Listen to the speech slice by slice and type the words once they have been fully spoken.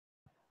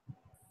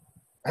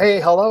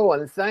Hey, hello,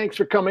 and thanks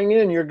for coming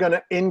in. You're going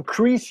to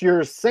increase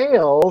your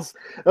sales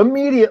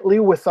immediately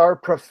with our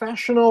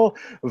professional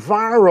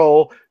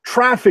viral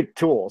traffic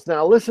tools.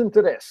 Now, listen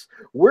to this.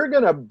 We're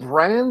going to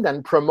brand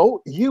and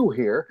promote you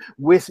here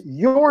with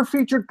your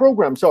featured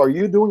program. So are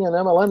you doing an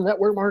MLM,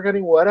 network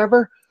marketing,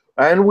 whatever?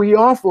 And we're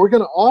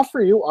going to offer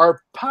you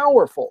our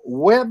powerful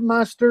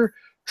Webmaster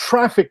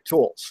traffic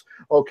tools.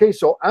 Okay,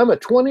 so I'm a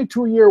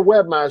 22-year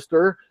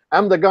webmaster.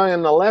 I'm the guy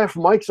on the left,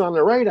 Mike's on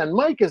the right, and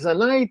Mike is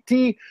an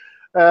IT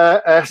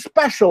a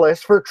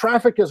specialist for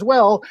traffic as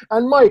well.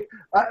 And Mike,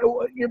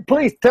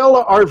 please tell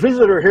our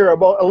visitor here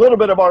about a little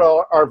bit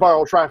about our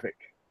viral traffic.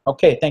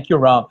 Okay, thank you,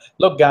 Ron.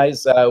 Look,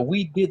 guys,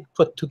 we did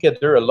put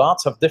together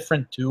lots of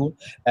different tools,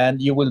 and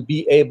you will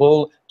be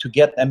able to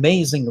get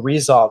amazing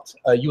results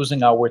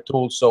using our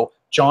tools. So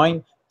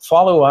join,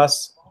 follow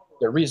us.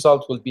 The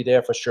result will be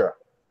there for sure.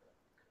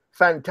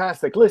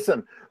 Fantastic.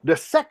 Listen, the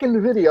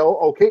second video,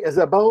 okay, is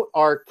about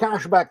our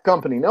cashback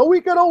company. Now,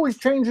 we can always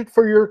change it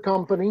for your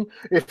company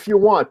if you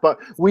want, but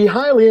we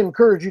highly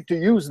encourage you to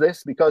use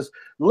this because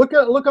look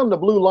on the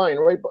blue line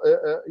right,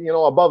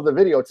 above the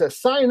video. It says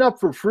sign up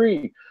for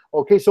free.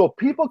 Okay, so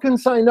people can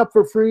sign up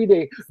for free.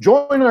 They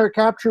join our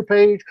capture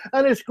page,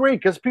 and it's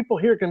great because people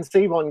here can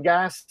save on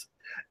gas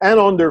and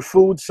on their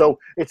food. So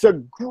it's a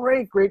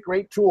great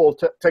tool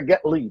to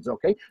get leads,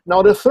 okay?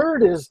 Now, the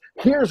third is,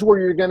 here's where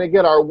you're gonna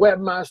get our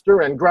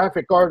webmaster and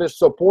graphic artist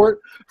support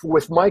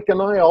with Mike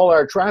and I, all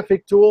our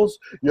traffic tools.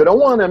 You don't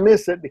wanna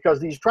miss it because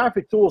these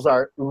traffic tools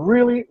are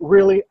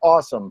really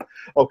awesome,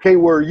 okay?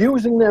 We're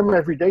using them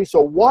every day,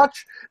 so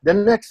watch the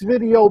next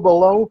video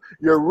below.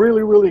 You're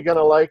really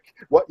gonna like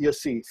what you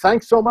see.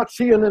 Thanks so much.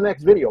 See you in the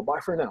next video. Bye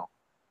for now.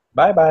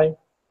 Bye-bye.